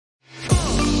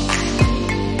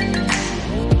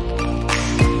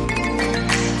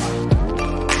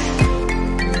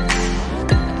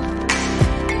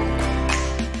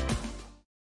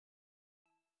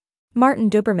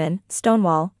Martin Duberman,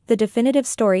 Stonewall, the definitive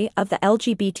story of the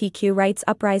LGBTQ rights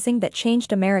uprising that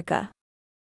changed America.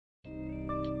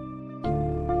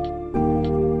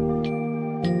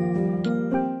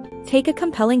 Take a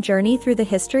compelling journey through the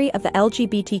history of the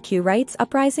LGBTQ rights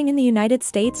uprising in the United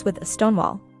States with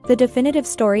Stonewall, the definitive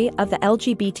story of the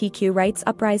LGBTQ rights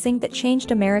uprising that changed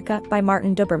America by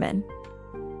Martin Duberman.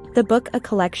 The book, a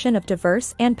collection of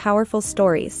diverse and powerful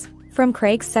stories, from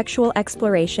Craig's sexual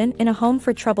exploration in a home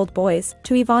for troubled boys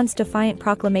to Yvonne's defiant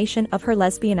proclamation of her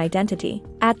lesbian identity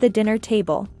at the dinner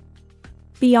table.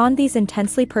 Beyond these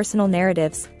intensely personal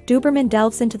narratives, Duberman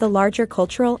delves into the larger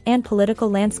cultural and political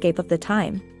landscape of the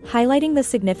time, highlighting the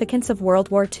significance of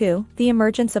World War II, the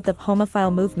emergence of the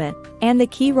homophile movement, and the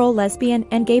key role lesbian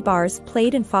and gay bars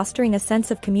played in fostering a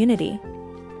sense of community.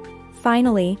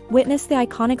 Finally, witness the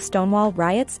iconic Stonewall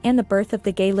riots and the birth of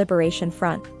the Gay Liberation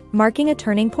Front, marking a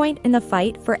turning point in the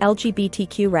fight for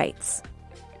LGBTQ rights.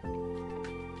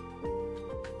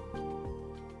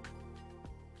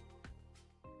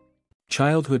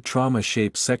 Childhood trauma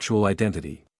shapes sexual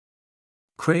identity.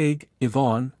 Craig,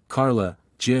 Yvonne, Carla,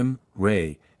 Jim,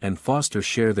 Ray, and Foster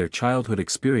share their childhood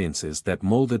experiences that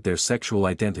molded their sexual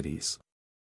identities.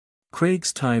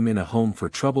 Craig's time in a home for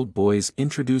troubled boys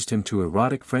introduced him to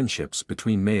erotic friendships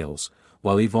between males,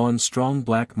 while Yvonne's strong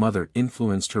black mother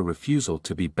influenced her refusal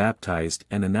to be baptized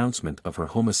and announcement of her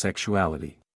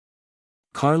homosexuality.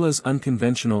 Carla's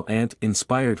unconventional aunt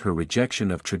inspired her rejection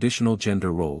of traditional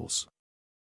gender roles.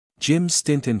 Jim's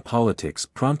stint in politics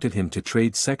prompted him to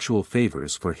trade sexual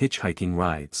favors for hitchhiking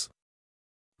rides.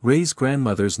 Ray's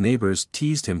grandmother's neighbors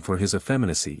teased him for his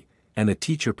effeminacy, and a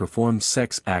teacher performed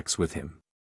sex acts with him.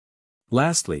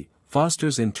 Lastly,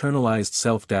 Foster's internalized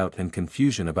self-doubt and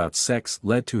confusion about sex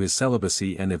led to his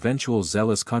celibacy and eventual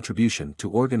zealous contribution to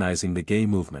organizing the gay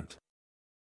movement.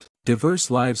 Diverse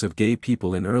lives of gay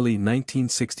people in early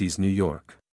 1960s New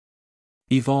York.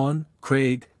 Yvonne,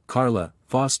 Craig, Carla,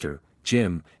 Foster,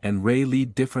 Jim, and Ray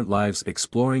lead different lives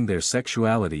exploring their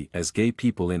sexuality as gay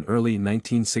people in early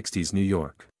 1960s New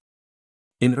York.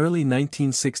 In early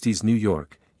 1960s New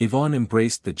York, Yvonne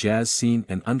embraced the jazz scene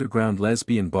and underground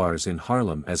lesbian bars in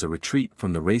Harlem as a retreat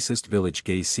from the racist village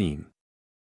gay scene.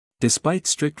 Despite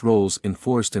strict roles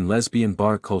enforced in lesbian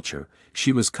bar culture,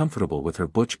 she was comfortable with her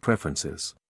butch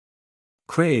preferences.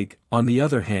 Craig, on the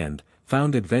other hand,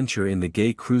 found adventure in the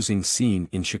gay cruising scene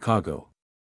in Chicago.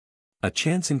 A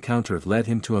chance encounter led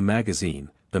him to a magazine,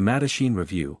 the Mattachine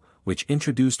Review, which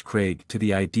introduced Craig to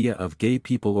the idea of gay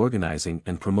people organizing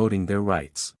and promoting their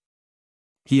rights.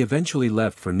 He eventually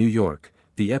left for New York,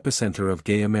 the epicenter of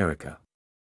gay America.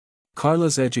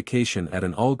 Carla's education at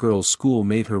an all-girls school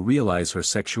made her realize her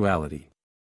sexuality.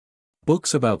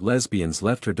 Books about lesbians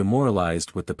left her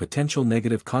demoralized with the potential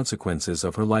negative consequences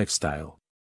of her lifestyle.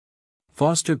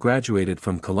 Foster graduated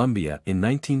from Columbia in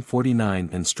 1949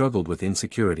 and struggled with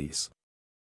insecurities.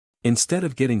 Instead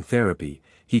of getting therapy,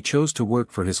 he chose to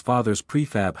work for his father's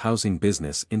prefab housing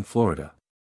business in Florida.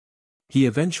 He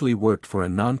eventually worked for a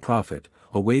non-profit,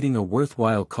 awaiting a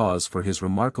worthwhile cause for his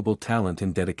remarkable talent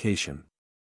and dedication.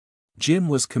 Jim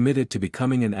was committed to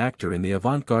becoming an actor in the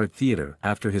avant-garde theater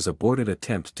after his aborted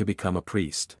attempt to become a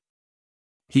priest.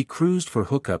 He cruised for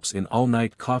hookups in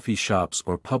all-night coffee shops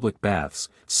or public baths,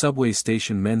 subway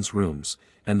station men's rooms,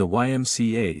 and the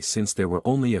YMCA since there were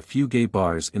only a few gay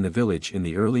bars in the village in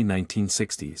the early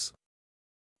 1960s.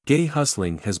 Gay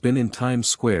hustling has been in Times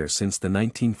Square since the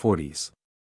 1940s.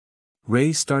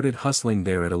 Ray started hustling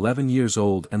there at 11 years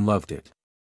old and loved it.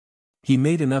 He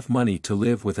made enough money to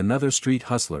live with another street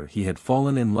hustler he had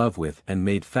fallen in love with and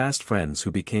made fast friends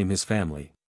who became his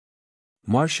family.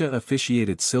 Marcia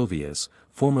officiated Sylvia's,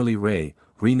 formerly Ray,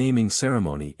 renaming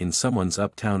ceremony in someone's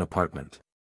uptown apartment.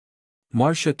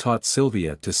 Marcia taught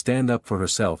Sylvia to stand up for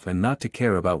herself and not to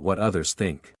care about what others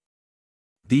think.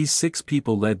 These 6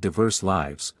 people led diverse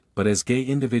lives, but as gay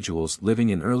individuals living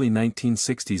in early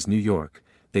 1960s New York,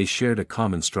 they shared a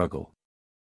common struggle.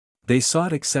 They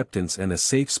sought acceptance and a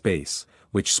safe space,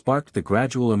 which sparked the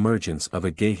gradual emergence of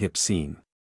a gay hip scene.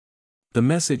 The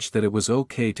message that it was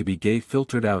okay to be gay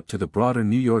filtered out to the broader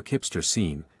New York hipster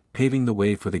scene, paving the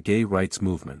way for the gay rights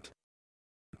movement.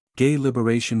 Gay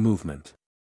liberation movement.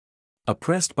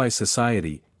 Oppressed by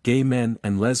society, gay men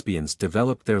and lesbians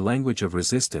developed their language of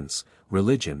resistance,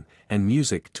 religion, and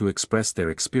music to express their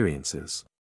experiences.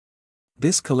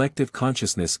 This collective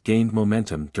consciousness gained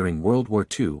momentum during World War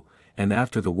II, and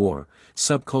after the war,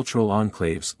 subcultural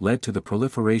enclaves led to the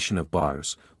proliferation of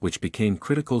bars, which became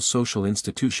critical social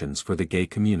institutions for the gay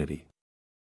community.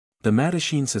 The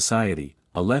Mattachine Society,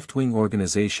 a left-wing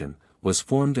organization, was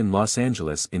formed in Los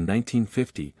Angeles in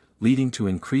 1950, leading to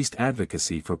increased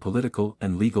advocacy for political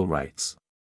and legal rights.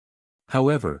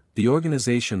 However, the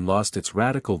organization lost its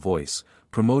radical voice,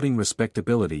 promoting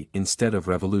respectability instead of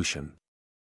revolution.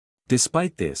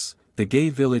 Despite this, the gay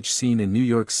village scene in New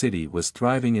York City was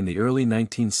thriving in the early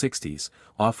 1960s,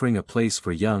 offering a place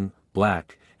for young,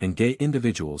 black, and gay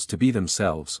individuals to be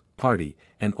themselves, party,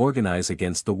 and organize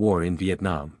against the war in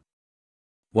Vietnam.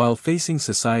 While facing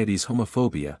society's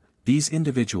homophobia, these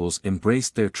individuals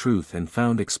embraced their truth and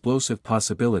found explosive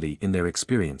possibility in their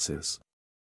experiences.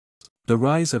 The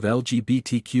rise of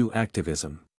LGBTQ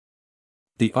activism.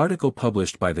 The article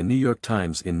published by the New York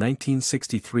Times in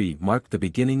 1963 marked the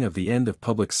beginning of the end of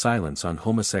public silence on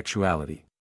homosexuality.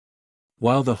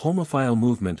 While the homophile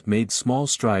movement made small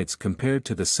strides compared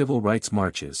to the civil rights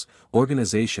marches,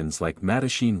 organizations like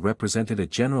Mattachine represented a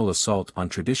general assault on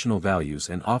traditional values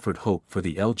and offered hope for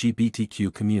the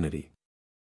LGBTQ community.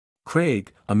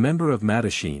 Craig, a member of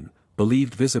Mattachine,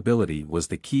 believed visibility was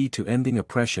the key to ending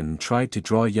oppression and tried to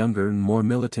draw younger and more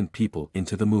militant people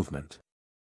into the movement.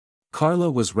 Carla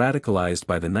was radicalized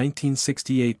by the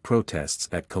 1968 protests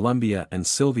at Columbia, and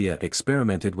Sylvia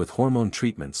experimented with hormone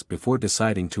treatments before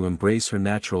deciding to embrace her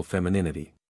natural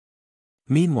femininity.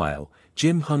 Meanwhile,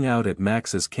 Jim hung out at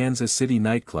Max's Kansas City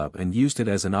nightclub and used it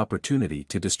as an opportunity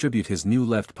to distribute his New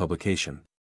Left publication.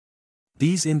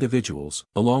 These individuals,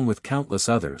 along with countless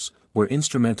others, were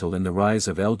instrumental in the rise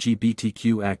of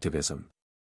LGBTQ activism.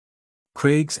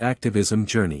 Craig's activism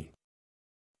journey.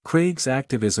 Craig's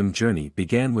activism journey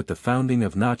began with the founding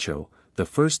of NACHO, the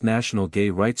first national gay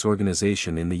rights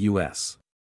organization in the U.S.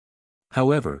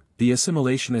 However, the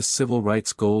assimilationist civil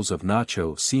rights goals of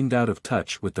NACHO seemed out of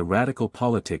touch with the radical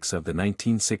politics of the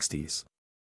 1960s.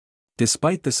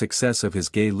 Despite the success of his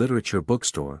gay literature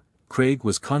bookstore, Craig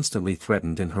was constantly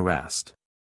threatened and harassed.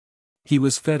 He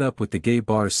was fed up with the gay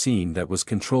bar scene that was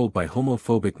controlled by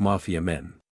homophobic mafia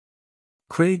men.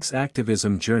 Craig's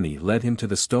activism journey led him to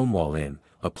the Stonewall Inn,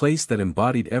 a place that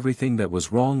embodied everything that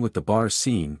was wrong with the bar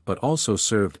scene but also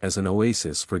served as an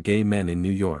oasis for gay men in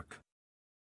New York.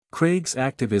 Craig's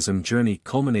activism journey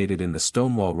culminated in the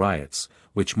Stonewall riots,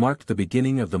 which marked the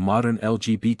beginning of the modern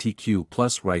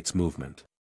LGBTQ+ rights movement.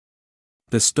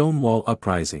 The Stonewall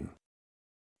Uprising.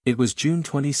 It was June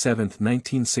 27,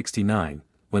 1969,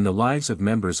 when the lives of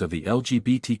members of the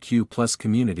LGBTQ+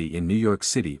 community in New York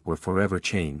City were forever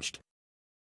changed.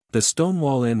 The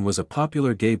Stonewall Inn was a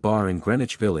popular gay bar in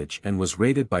Greenwich Village and was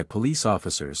raided by police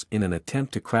officers in an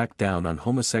attempt to crack down on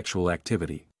homosexual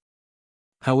activity.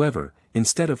 However,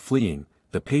 instead of fleeing,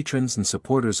 the patrons and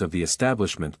supporters of the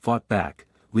establishment fought back,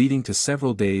 leading to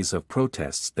several days of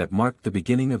protests that marked the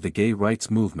beginning of the gay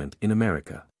rights movement in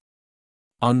America.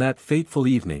 On that fateful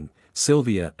evening,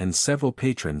 Sylvia and several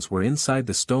patrons were inside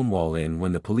the Stonewall Inn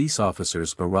when the police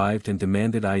officers arrived and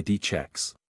demanded ID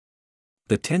checks.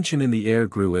 The tension in the air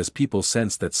grew as people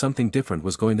sensed that something different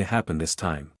was going to happen this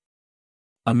time.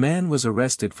 A man was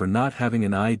arrested for not having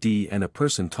an ID, and a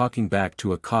person talking back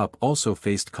to a cop also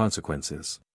faced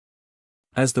consequences.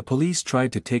 As the police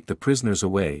tried to take the prisoners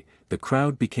away, the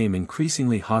crowd became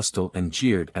increasingly hostile and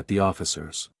jeered at the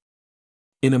officers.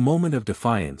 In a moment of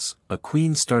defiance, a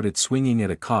queen started swinging at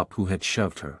a cop who had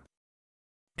shoved her.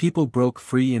 People broke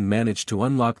free and managed to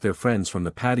unlock their friends from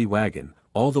the paddy wagon,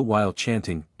 all the while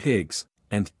chanting, "Pigs,"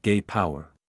 and "Gay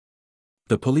Power."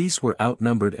 The police were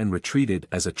outnumbered and retreated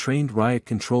as a trained riot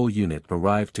control unit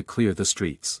arrived to clear the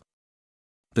streets.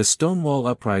 The Stonewall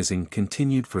Uprising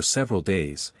continued for several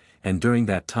days, and during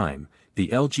that time, the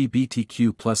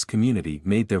LGBTQ+ community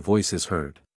made their voices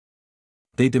heard.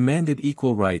 They demanded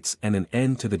equal rights and an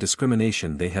end to the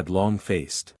discrimination they had long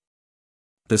faced.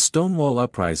 The Stonewall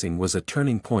Uprising was a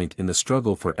turning point in the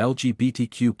struggle for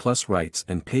LGBTQ+ rights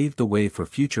and paved the way for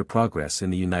future progress in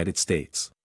the United States.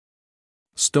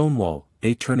 Stonewall,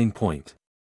 a turning point.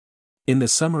 In the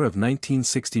summer of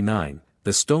 1969,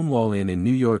 the Stonewall Inn in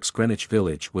New York's Greenwich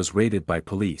Village was raided by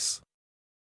police.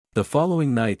 The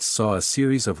following nights saw a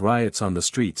series of riots on the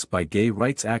streets by gay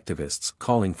rights activists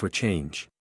calling for change.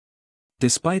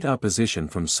 Despite opposition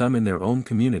from some in their own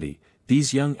community,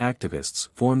 these young activists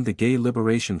formed the Gay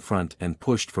Liberation Front and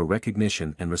pushed for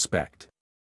recognition and respect.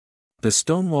 The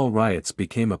Stonewall riots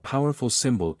became a powerful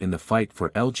symbol in the fight for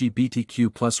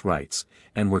LGBTQ+ rights,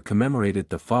 and were commemorated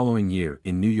the following year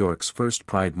in New York's first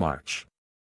Pride March.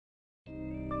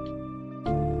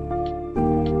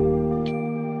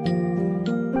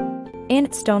 In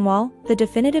Stonewall, the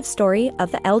definitive story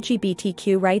of the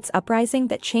LGBTQ rights uprising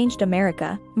that changed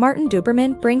America, Martin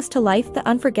Duberman brings to life the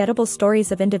unforgettable stories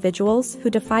of individuals who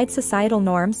defied societal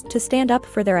norms to stand up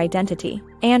for their identity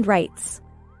and rights.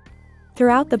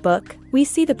 Throughout the book, we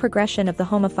see the progression of the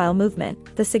homophile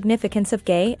movement, the significance of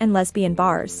gay and lesbian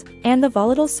bars, and the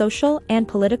volatile social and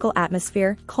political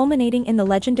atmosphere culminating in the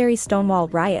legendary Stonewall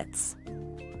riots.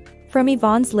 From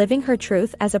Yvonne's living her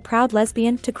truth as a proud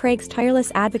lesbian to Craig's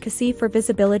tireless advocacy for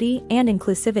visibility and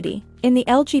inclusivity in the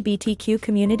LGBTQ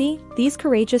community, these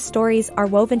courageous stories are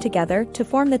woven together to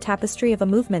form the tapestry of a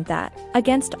movement that,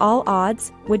 against all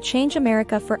odds, would change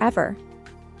America forever.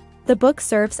 The book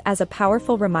serves as a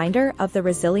powerful reminder of the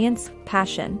resilience,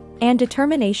 passion, and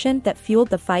determination that fueled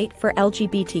the fight for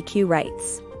LGBTQ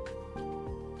rights.